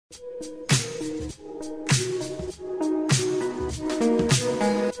Hello,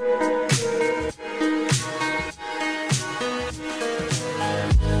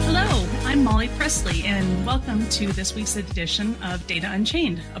 I'm Molly Presley, and welcome to this week's edition of Data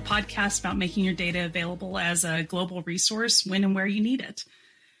Unchained, a podcast about making your data available as a global resource when and where you need it.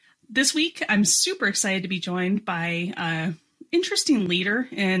 This week, I'm super excited to be joined by an interesting leader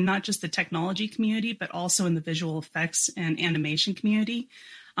in not just the technology community, but also in the visual effects and animation community.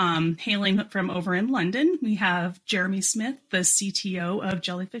 Hailing from over in London, we have Jeremy Smith, the CTO of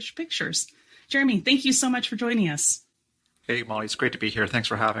Jellyfish Pictures. Jeremy, thank you so much for joining us. Hey, Molly, it's great to be here. Thanks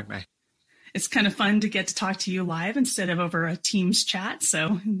for having me. It's kind of fun to get to talk to you live instead of over a Teams chat.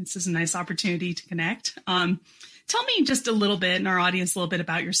 So this is a nice opportunity to connect. Tell me just a little bit, and our audience, a little bit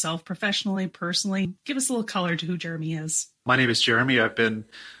about yourself professionally, personally. Give us a little color to who Jeremy is. My name is Jeremy. I've been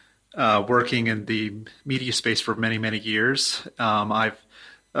working in the media space for many, many years.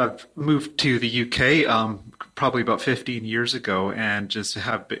 I've moved to the UK probably about 15 years ago and just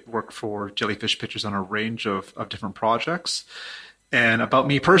have worked for Jellyfish Pictures on a range of different projects. And about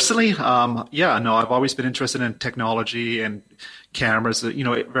me personally, I've always been interested in technology and cameras,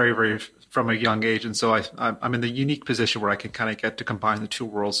 very, very from a young age. And so I'm in the unique position where I can kind of get to combine the two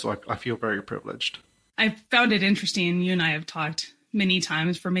worlds. So I feel very privileged. I found it interesting. You and I have talked many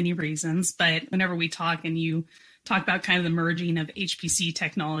times for many reasons, but whenever we talk and you talk about kind of the merging of HPC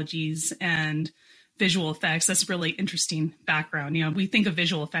technologies and visual effects, that's a really interesting background. We think of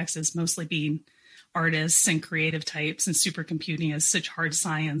visual effects as mostly being artists and creative types, and supercomputing as such hard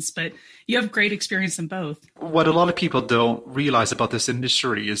science, but you have great experience in both. What a lot of people don't realize about this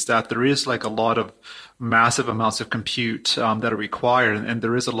industry is that there is like a lot of massive amounts of compute that are required, and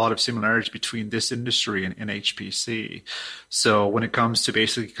there is a lot of similarities between this industry and HPC. So when it comes to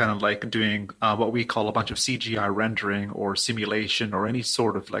basically kind of like doing what we call a bunch of CGI rendering or simulation or any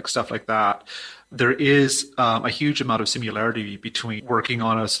sort of like stuff like that, there is a huge amount of similarity between working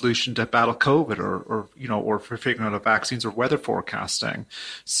on a solution to battle COVID or for figuring out vaccines or weather forecasting.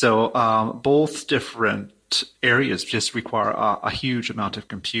 So both different areas just require a huge amount of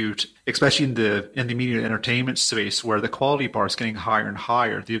compute, especially in the media and entertainment space where the quality bar is getting higher and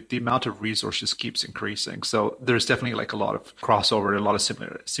higher. The amount of resources keeps increasing. So there's definitely like a lot of crossover and a lot of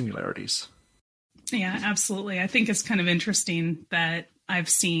similarities. Yeah, absolutely. I think it's kind of interesting that I've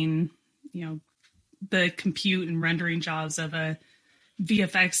seen, the compute and rendering jobs of a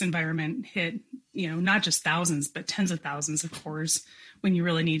VFX environment hit, not just thousands, but tens of thousands of cores when you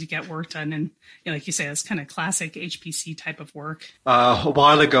really need to get work done. And like you say, it's kind of classic HPC type of work. A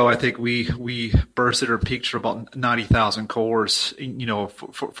while ago, I think we bursted or peaked for about 90,000 cores,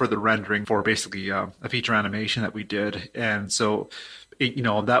 for the rendering for basically a feature animation that we did. And so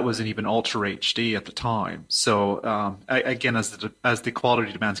that wasn't even Ultra HD at the time. So again, as the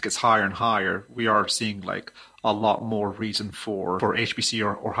quality demands gets higher and higher, we are seeing like a lot more reason for HPC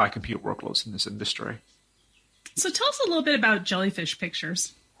or high compute workloads in this industry. So tell us a little bit about Jellyfish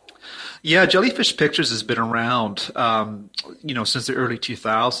Pictures. Yeah, Jellyfish Pictures has been around, since the early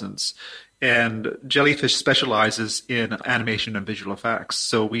 2000s. And Jellyfish specializes in animation and visual effects.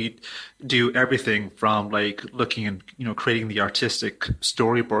 So we do everything from like looking and, creating the artistic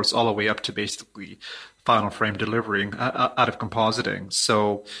storyboards all the way up to basically final frame delivering out of compositing.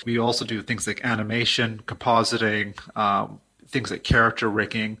 So we also do things like animation, compositing, things like character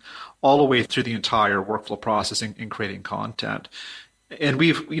rigging, all the way through the entire workflow processing in creating content. And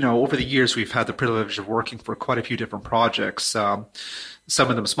we've, over the years, we've had the privilege of working for quite a few different projects. Some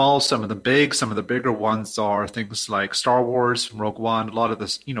of them small, some of them big. Some of the bigger ones are things like Star Wars, Rogue One, a lot of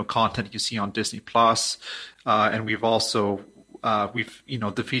this, content you see on Disney Plus. And we've also,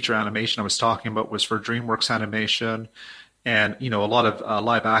 the feature animation I was talking about was for DreamWorks Animation, and a lot of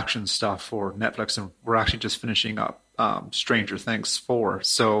live action stuff for Netflix. And we're actually just finishing up Stranger Things 4.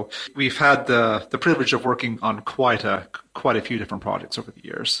 So we've had the privilege of working on quite a few different projects over the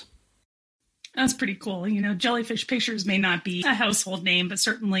years. That's pretty cool. Jellyfish Pictures may not be a household name, but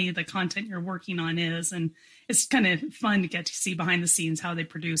certainly the content you're working on is, and it's kind of fun to get to see behind the scenes how they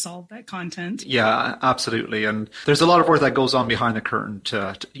produce all of that content. Yeah, absolutely. And there's a lot of work that goes on behind the curtain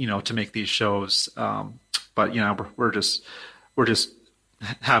to make these shows. But we're just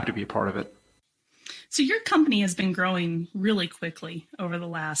happy to be a part of it. So your company has been growing really quickly over the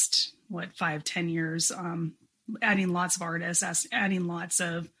last, 5-10 years, adding lots of artists, adding lots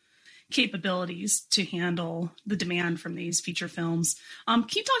of capabilities to handle the demand from these feature films. Can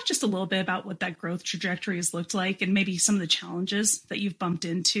you talk just a little bit about what that growth trajectory has looked like and maybe some of the challenges that you've bumped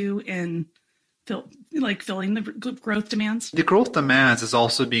into in filling the growth demands? The growth demands is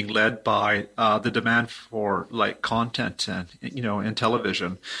also being led by the demand for like content and in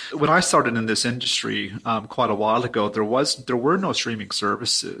television. When I started in this industry quite a while ago, there were no streaming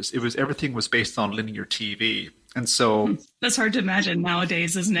services. Everything was based on linear TV. And so that's hard to imagine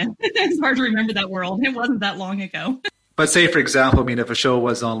nowadays, isn't it? It's hard to remember that world. It wasn't that long ago. But say, for example, I mean, if a show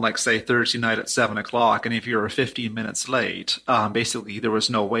was on, like, say, Thursday night at 7 o'clock, and if you were 15 minutes late, basically there was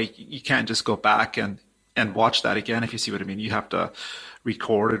no way. You can't just go back and watch that again, if you see what I mean. You have to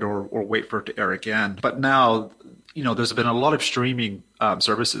record it or wait for it to air again. But now, there's been a lot of streaming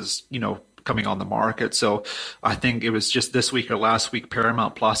services, coming on the market. So I think it was just this week or last week,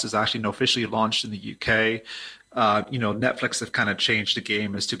 Paramount Plus is actually officially launched in the UK. Netflix have kind of changed the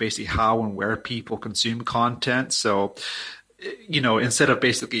game as to basically how and where people consume content. So, instead of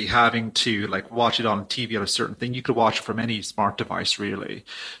basically having to like watch it on TV at a certain thing, you could watch it from any smart device, really.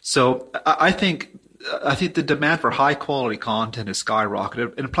 So I think the demand for high quality content is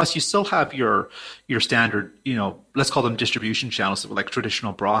skyrocketed, and plus you still have your standard, let's call them distribution channels, like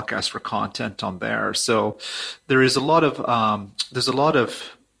traditional broadcast for content on there. So there is a lot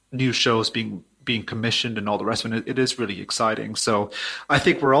of new shows being commissioned and all the rest of it. It is really exciting. So I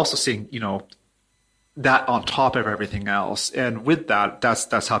think we're also seeing, that on top of everything else. And with that,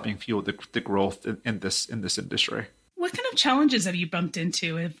 that's helping fuel the growth in this industry. What kind of challenges have you bumped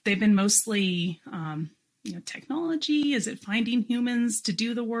into? Have they been mostly, technology? Is it finding humans to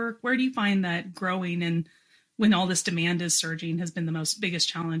do the work? Where do you find that growing and when all this demand is surging has been the biggest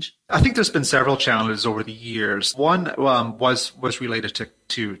challenge? I think there's been several challenges over the years. One was related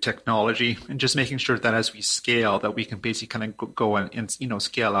to technology and just making sure that as we scale that we can basically kind of go and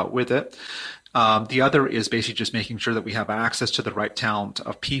scale out with it. The other is basically just making sure that we have access to the right talent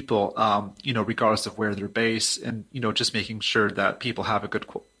of people, regardless of where they're based, and just making sure that people have a good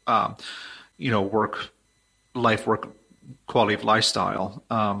work quality of lifestyle.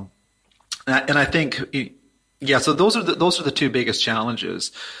 And I think so those are the two biggest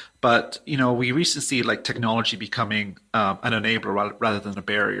challenges. But we recently see like technology becoming an enabler rather than a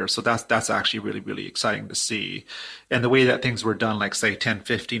barrier. So that's actually really, really exciting to see. And the way that things were done, like say 10,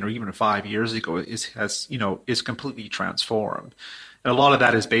 15, or even 5 years ago, is completely transformed. And a lot of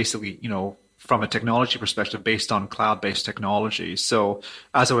that is basically from a technology perspective based on cloud-based technology. So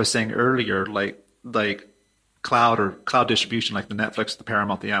as I was saying earlier, like cloud distribution, like the Netflix, the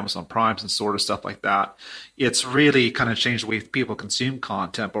Paramount, the Amazon Primes, and sort of stuff like that. It's really kind of changed the way people consume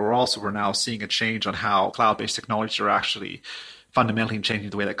content, but we're now seeing a change on how cloud-based technologies are actually fundamentally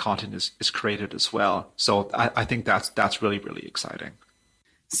changing the way that content is created as well. So I think that's really, really exciting.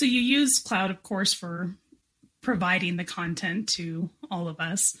 So you use cloud, of course, for providing the content to all of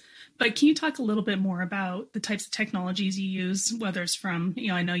us. But can you talk a little bit more about the types of technologies you use, whether it's from,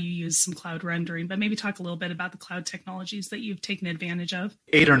 I know you use some cloud rendering, but maybe talk a little bit about the cloud technologies that you've taken advantage of?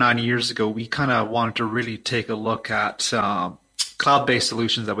 8 or 9 years ago, we kind of wanted to really take a look at cloud-based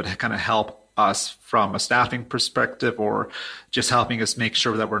solutions that would kind of help us from a staffing perspective, or just helping us make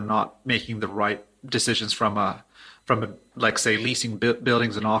sure that we're not making the right decisions from a like say leasing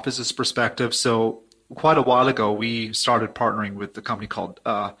buildings and offices perspective. So quite a while ago, we started partnering with the company called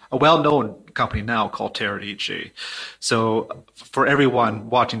a well-known company now called Teradici. So for everyone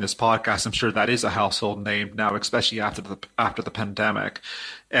watching this podcast, I'm sure that is a household name now, especially after the pandemic.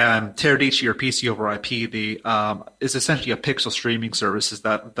 And Teradici, or PC over IP, is essentially a pixel streaming service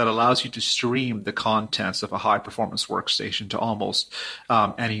that allows you to stream the contents of a high-performance workstation to almost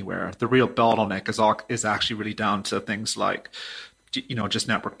anywhere. The real bottleneck is actually really down to things like just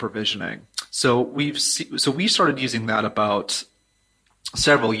network provisioning. So we started using that about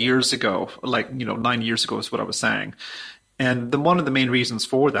several years ago, 9 years ago is what I was saying. And one of the main reasons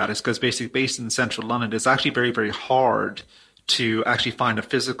for that is because basically based in central London, it's actually very, very hard to actually find a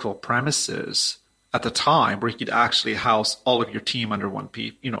physical premises at the time where you could actually house all of your team under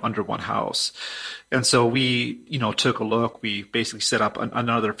one house. And so we, took a look. We basically set up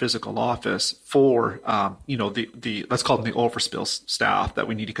another physical office for, the let's call them the overspill staff that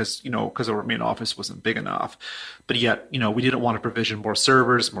we needed because our main office wasn't big enough. But yet, we didn't want to provision more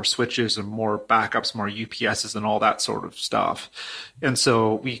servers, more switches, and more backups, more UPSs, and all that sort of stuff. And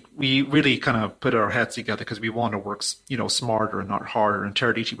so we really kind of put our heads together because we want to work, smarter and not harder. And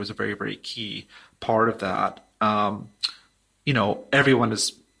Teradici was a very, very key part of that.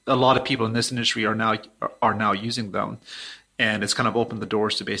 A lot of people in this industry are now using them, and it's kind of opened the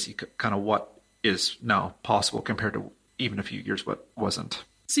doors to basically kind of what is now possible compared to even a few years what wasn't.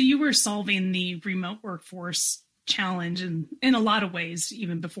 So you were solving the remote workforce challenge in a lot of ways,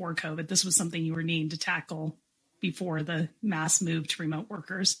 even before COVID. This was something you were needing to tackle before the mass move to remote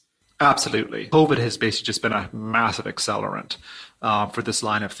workers. Absolutely. COVID has basically just been a massive accelerant for this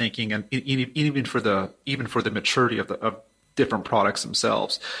line of thinking, and even for the maturity of different products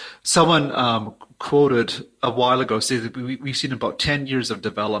themselves. Someone quoted a while ago saying that we've seen about 10 years of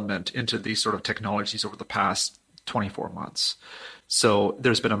development into these sort of technologies over the past 24 months. So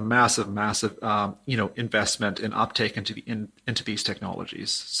there's been a massive investment in uptake into these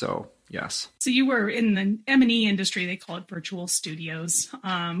technologies. So yes. So you were in the M&E industry. They call it virtual studios.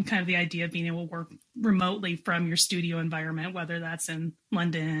 Kind of the idea of being able to work remotely from your studio environment, whether that's in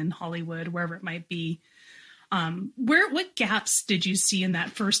London, Hollywood, wherever it might be. What gaps did you see in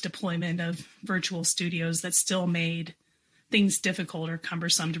that first deployment of virtual studios that still made things difficult or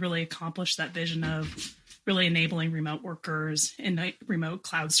cumbersome to really accomplish that vision of really enabling remote workers and remote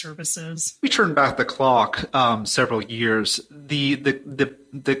cloud services? We turned back the clock several years. The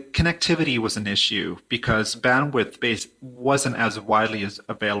connectivity was an issue because bandwidth base wasn't as widely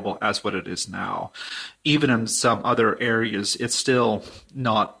available as what it is now. Even in some other areas, it's still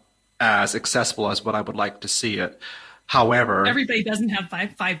not as accessible as what I would like to see it. However, everybody doesn't have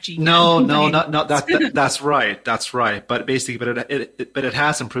 5G. No, that's right. That's right. But basically, it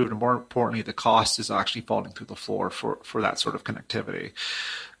has improved, and more importantly, the cost is actually falling through the floor for that sort of connectivity.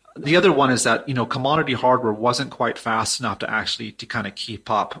 The other one is that, commodity hardware wasn't quite fast enough to kind of keep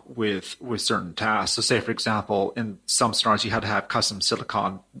up with certain tasks. So say, for example, in some scenarios, you had to have custom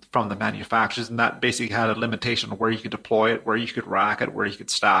silicon from the manufacturers, and that basically had a limitation of where you could deploy it, where you could rack it, where you could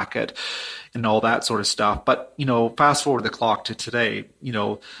stack it, and all that sort of stuff. But, fast forward the clock to today,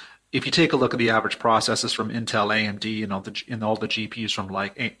 if you take a look at the average processors from Intel, AMD, and all the GPUs from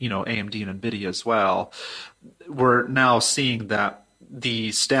AMD and NVIDIA as well, we're now seeing that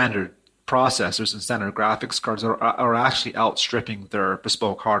the standard processors and standard graphics cards are actually outstripping their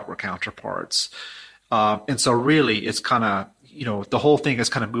bespoke hardware counterparts. And so really it's kind of, the whole thing has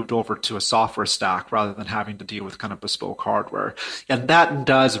kind of moved over to a software stack rather than having to deal with kind of bespoke hardware. And that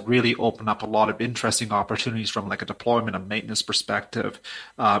does really open up a lot of interesting opportunities from like a deployment and maintenance perspective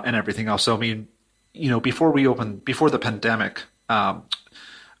and everything else. So, I mean, before the pandemic,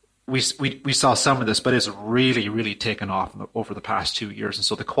 we saw some of this, but it's really, really taken off over the past 2 years. And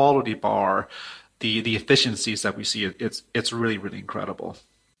so the quality bar, the efficiencies that we see, it's really, really incredible.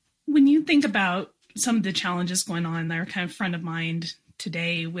 When you think about some of the challenges going on that are kind of front of mind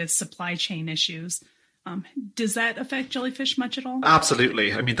today with supply chain issues, does that affect Jellyfish much at all?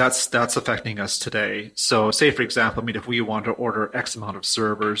 Absolutely. I mean, that's affecting us today. So say, for example, if we want to order X amount of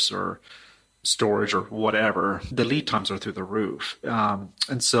servers or storage or whatever, the lead times are through the roof.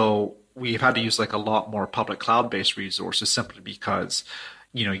 And so we've had to use like a lot more public cloud-based resources simply because,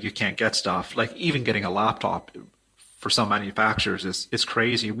 you can't get stuff. Like even getting a laptop for some manufacturers is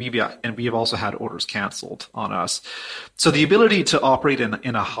crazy. We have also had orders canceled on us. So the ability to operate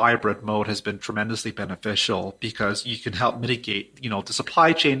in a hybrid mode has been tremendously beneficial because you can help mitigate, the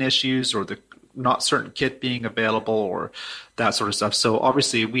supply chain issues or the not certain kit being available or that sort of stuff. So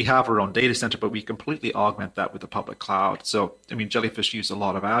obviously we have our own data center, but we completely augment that with the public cloud. So, I mean, Jellyfish use a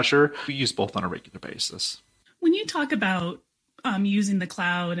lot of Azure. We use both on a regular basis. When you talk about using the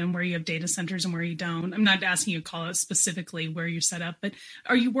cloud and where you have data centers and where you don't, I'm not asking you to call it specifically where you're set up, but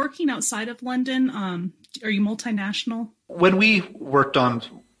are you working outside of London? Are you multinational? When we worked on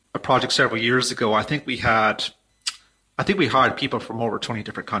a project several years ago, I think we hired people from over 20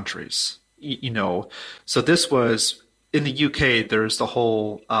 different countries. So this was in the UK. There's the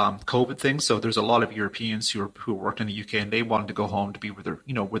whole COVID thing. So there's a lot of Europeans who worked in the UK and they wanted to go home to be with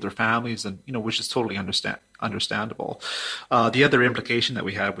their families, and which is totally understandable. The other implication that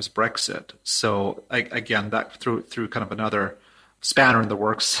we had was Brexit. So again, that threw kind of another spanner in the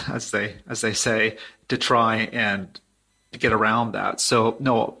works, as they say, to try and get around that. So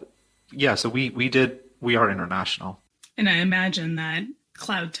so we are international. And I imagine that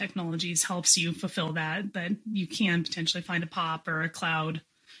cloud technologies helps you fulfill that you can potentially find a POP or a cloud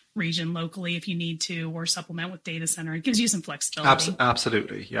region locally if you need to, or supplement with data center. It gives you some flexibility.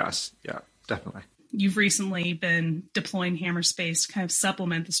 Absolutely. Yes. Yeah, definitely. You've recently been deploying Hammerspace to kind of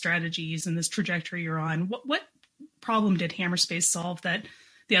supplement the strategies and this trajectory you're on. What problem did Hammerspace solve that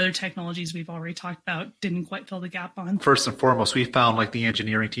the other technologies we've already talked about didn't quite fill the gap on? First and foremost, we found like the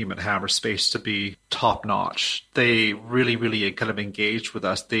engineering team at Hammerspace to be top notch. They really, really kind of engaged with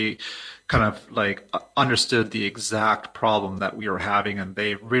us. They kind of like understood the exact problem that we were having, and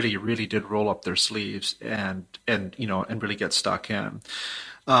they really, really did roll up their sleeves and really get stuck in.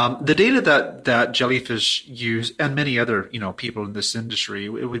 The data that Jellyfish use and many other people in this industry,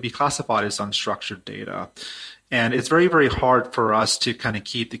 it would be classified as unstructured data, and it's very, very hard for us to kind of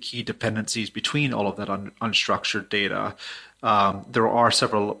keep the key dependencies between all of that unstructured data. There are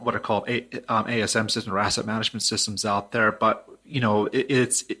several what are called ASM systems or asset management systems out there, but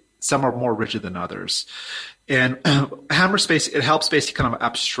some are more rigid than others. And Hammerspace, it helps basically kind of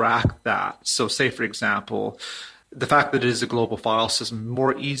abstract that. So say, for example, the fact that it is a global file system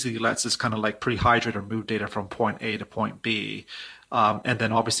more easily lets us kind of like pre-hydrate or move data from point A to point B. And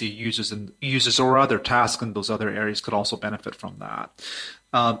then obviously users or other tasks in those other areas could also benefit from that.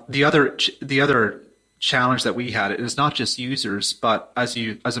 The other challenge that we had is not just users, but as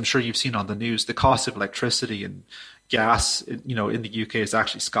I'm sure you've seen on the news, the cost of electricity and gas, in the UK is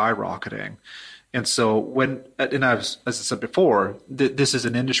actually skyrocketing. And so as I said before, this is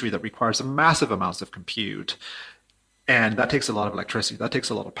an industry that requires massive amounts of compute. And that takes a lot of electricity. That takes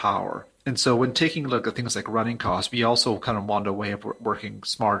a lot of power. And so when taking a look at things like running costs, we also kind of want a way of working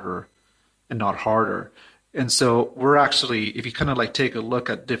smarter and not harder. And so we're actually, if you kind of like take a look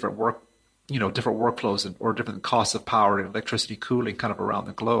at different workflows or different costs of power and electricity cooling kind of around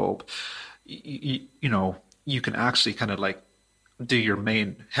the globe, you can actually kind of like do your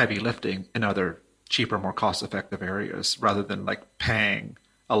main heavy lifting in other cheaper, more cost-effective areas rather than like paying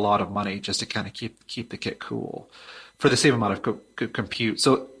a lot of money just to kind of keep the kit cool for the same amount of compute.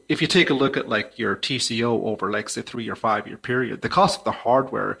 So if you take a look at like your TCO over like say 3 or 5 year period, the cost of the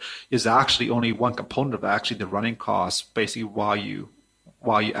hardware is actually only one component of actually the running costs, basically while you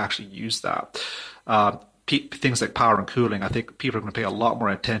actually use that. Things like power and cooling, I think people are going to pay a lot more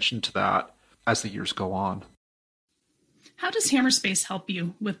attention to that as the years go on. How does Hammerspace help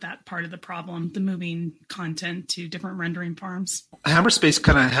you with that part of the problem, the moving content to different rendering farms? Hammerspace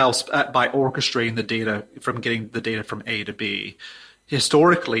kind of helps by orchestrating the data from getting the data from A to B.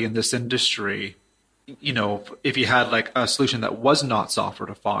 Historically in this industry, if you had like a solution that was not software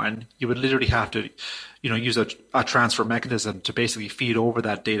defined, you would literally have to, use a transfer mechanism to basically feed over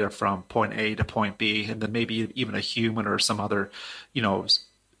that data from point A to point B, and then maybe even a human or some other,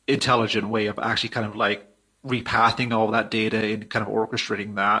 intelligent way of actually kind of like repathing all that data and kind of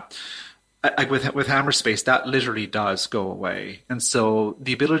orchestrating that. With Hammerspace, that literally does go away. And so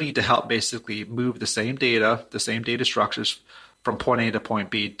the ability to help basically move the same data structures from point A to point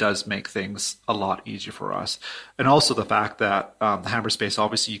B does make things a lot easier for us. And also the fact that Hammerspace,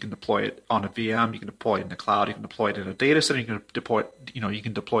 obviously you can deploy it on a VM, you can deploy it in the cloud, you can deploy it in a data center, you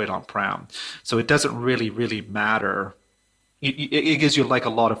can deploy it on-prem. So it doesn't really matter. It gives you like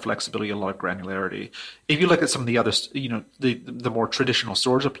a lot of flexibility, a lot of granularity. If you look at some of the other, the more traditional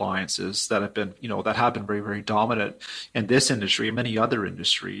storage appliances that have been very, very dominant in this industry and many other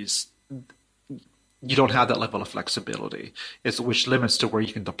industries, you don't have that level of flexibility. Which limits to where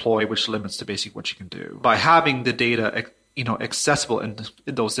you can deploy, which limits to basically what you can do. By having the data, accessible in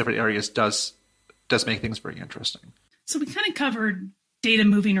those different areas does make things very interesting. So we kind of covered data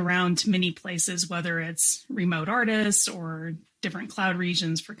moving around to many places, whether it's remote artists or different cloud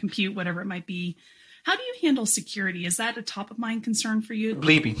regions for compute, whatever it might be. How do you handle security? Is that a top of mind concern for you?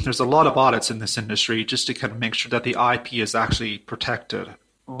 Believe me, there's a lot of audits in this industry just to kind of make sure that the IP is actually protected.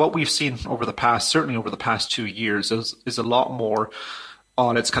 What we've seen certainly over the past 2 years is a lot more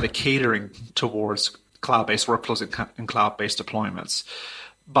audits kind of catering towards cloud-based workflows and cloud-based deployments.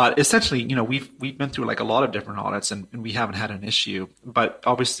 But essentially, we've been through like a lot of different audits and we haven't had an issue. But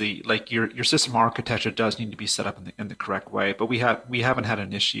obviously, like your system architecture does need to be set up in the correct way. But we haven't had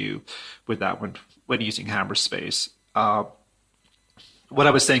an issue with that when using Hammerspace. What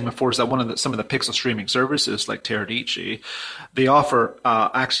I was saying before is that some of the pixel streaming services like Teradici, they offer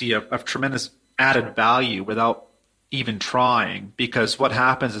actually a tremendous added value without even trying, because what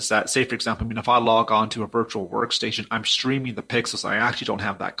happens is that, say for example, if I log on to a virtual workstation, I'm streaming the pixels. I actually don't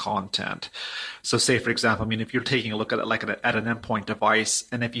have that content. So say for example, if you're taking a look at it like at an endpoint device,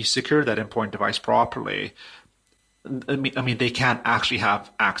 and if you secure that endpoint device properly, they can't actually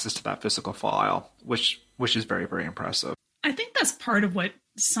have access to that physical file, which is very, very impressive. I think that's part of what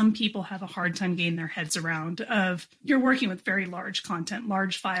some people have a hard time getting their heads around. Of you're working with very large content,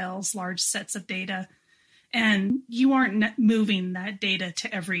 large files, large sets of data, and you aren't moving that data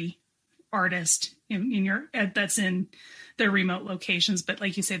to every artist that's in their remote locations. But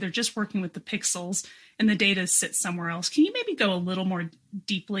like you say, they're just working with the pixels and the data sits somewhere else. Can you maybe go a little more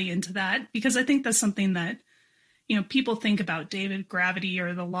deeply into that? Because I think that's something that, people think about David gravity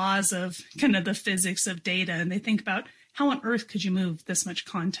or the laws of kind of the physics of data, and they think about how on earth could you move this much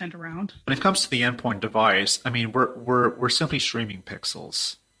content around? When it comes to the endpoint device, we're simply streaming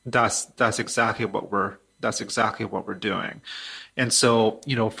pixels. That's exactly what we're That's exactly what we're doing. And so,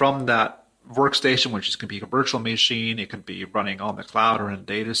 from that workstation, which can be a virtual machine, it can be running on the cloud or in a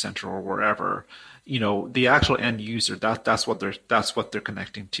data center or wherever, the actual end user, that's what they're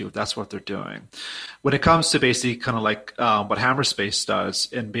connecting to. That's what they're doing. When it comes to basically kind of like what Hammerspace does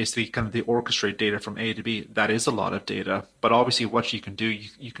and basically kind of the orchestrate data from A to B, that is a lot of data. But obviously what you can do,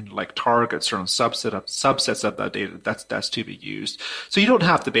 you can like target certain subsets of that data that's to be used. So you don't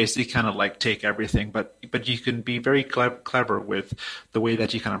have to basically kind of like take everything, but you can be very clever with the way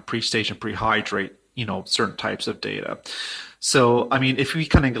that you kind of pre-stage and pre-hydrate, certain types of data. So, I mean, if we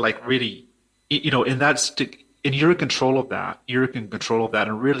kind of like really, and you're in control of that.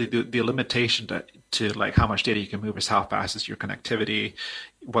 And really the limitation to like how much data you can move is how fast is your connectivity,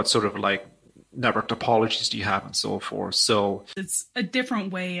 what sort of like network topologies do you have, and so forth. So it's a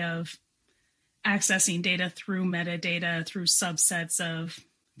different way of accessing data through metadata, through subsets of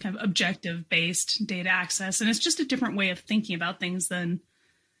kind of objective-based data access. And it's just a different way of thinking about things than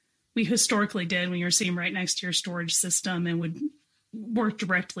we historically did when you're sitting right next to your storage system and would work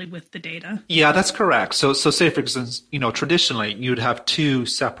directly with the data. Yeah, that's correct. So say for instance, traditionally you'd have two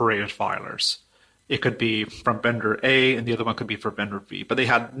separated filers. It could be from vendor A and the other one could be for vendor B, but they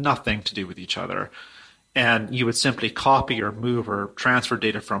had nothing to do with each other. And you would simply copy or move or transfer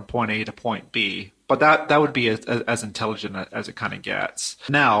data from point A to point B. But that would be as intelligent as it kind of gets.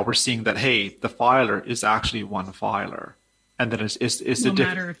 Now we're seeing that, hey, the filer is actually one filer. And then it's no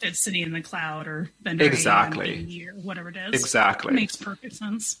matter if it's sitting in the cloud or vendor exactly or whatever it is. Exactly. It makes perfect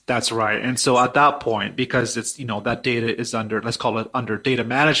sense. That's right. And so at that point, because it's that data is under, let's call it under data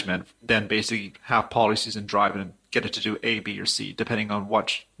management, then basically have policies and drive it and get it to do A, B, or C, depending on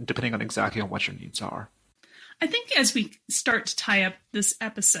exactly on what your needs are. I think as we start to tie up this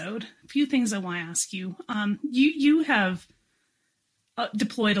episode, a few things I want to ask you. You have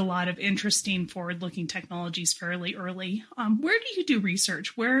deployed a lot of interesting forward-looking technologies fairly early. Where do you do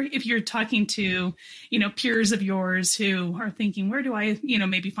research? Where, if you're talking to, peers of yours who are thinking, where do I,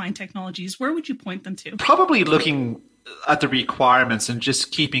 maybe find technologies? Where would you point them to? Probably looking at the requirements and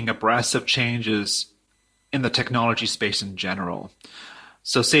just keeping abreast of changes in the technology space in general.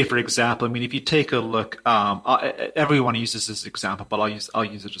 So, say for example, I mean, if you take a look, everyone uses this example, but I'll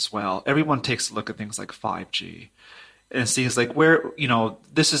use it as well. Everyone takes a look at things like 5G. And seems like where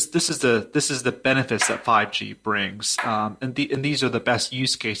this is the benefits that 5G brings, and these are the best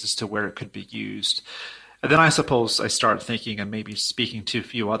use cases to where it could be used. And then I suppose I start thinking and maybe speaking to a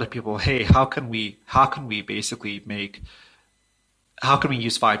few other people. Hey, how can we basically how can we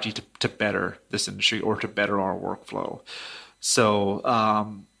use 5G to better this industry or to better our workflow? So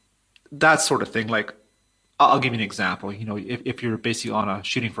that sort of thing. Like, I'll give you an example. If you're basically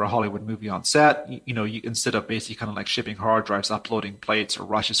shooting for a Hollywood movie on set, you instead of basically kind of like shipping hard drives, uploading plates or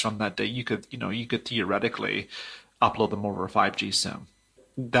rushes from that day, you could theoretically upload them over a 5G SIM.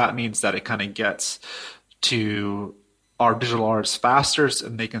 That means that it kind of gets to our digital artists faster,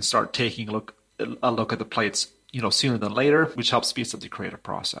 and they can start taking a look at the plates, sooner than later, which helps speed up the creative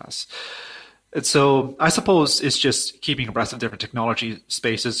process. And so I suppose it's just keeping abreast of different technology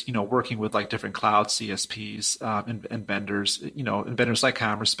spaces, working with like different cloud CSPs and vendors, and vendors like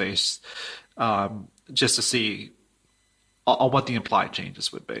Hammerspace, just to see what the implied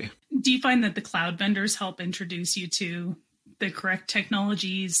changes would be. Do you find that the cloud vendors help introduce you to the correct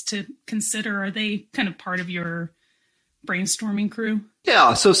technologies to consider? Are they kind of part of your brainstorming crew?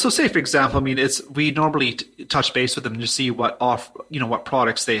 Yeah. So say for example, I mean, we normally touch base with them to see what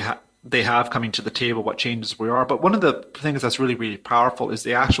products they have coming to the table, what changes we are. But one of the things that's really, really powerful is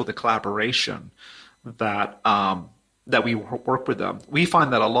the collaboration that we work with them. We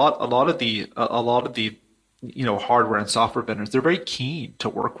find that a lot of the hardware and software vendors, they're very keen to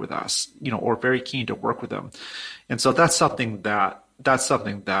work with us, or very keen to work with them. And so that's something that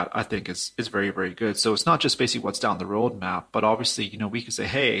I think is very, very good. So it's not just basically what's down the roadmap, but obviously, we can say,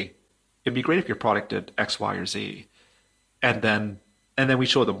 hey, it'd be great if your product did X, Y, or Z. And then we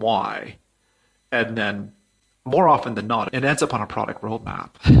show them why. And then more often than not, it ends up on a product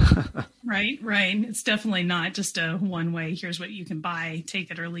roadmap. Right. It's definitely not just a one way, here's what you can buy,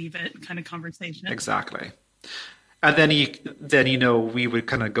 take it or leave it kind of conversation. Exactly. And then we would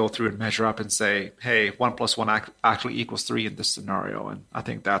kind of go through and measure up and say, hey, 1 + 1 actually equals 3 in this scenario. And I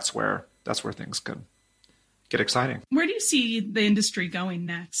think that's where things can get exciting. Where do you see the industry going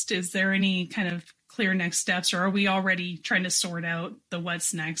next? Is there any kind of clear next steps, or are we already trying to sort out the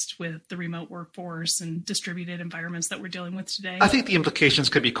what's next with the remote workforce and distributed environments that we're dealing with today? I think the implications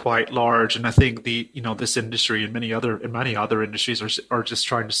could be quite large, and I think this industry and many other industries are just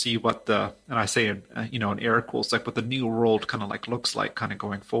trying to see what and I say in air quotes, like what the new world kind of like looks like kind of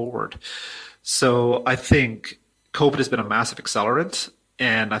going forward. So I think COVID has been a massive accelerant,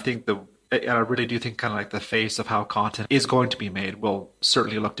 and I think I really do think kind of like the face of how content is going to be made will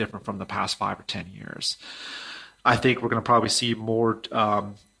certainly look different from the past 5 or 10 years. I think we're going to probably see more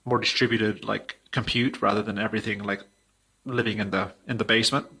distributed like compute rather than everything like living in the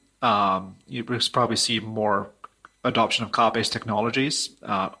basement. You'll probably see more adoption of cloud-based technologies,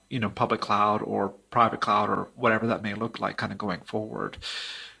 public cloud or private cloud or whatever that may look like kind of going forward.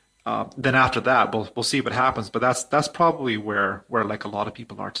 Then after that, we'll see what happens. But that's probably where like a lot of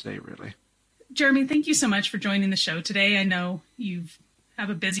people are today, really. Jeremy, thank you so much for joining the show today. I know you have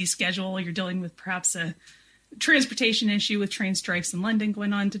a busy schedule. You're dealing with perhaps a transportation issue with train strikes in London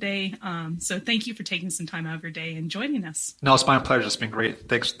going on today. So thank you for taking some time out of your day and joining us. No, it's my pleasure. It's been great.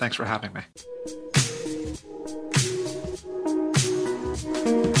 Thanks for having me.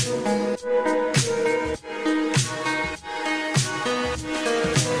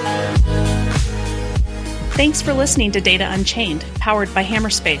 Thanks for listening to Data Unchained, powered by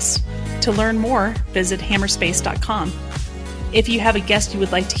Hammerspace. To learn more, visit hammerspace.com. If you have a guest you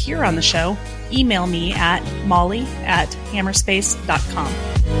would like to hear on the show, email me at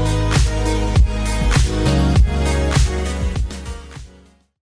molly@hammerspace.com.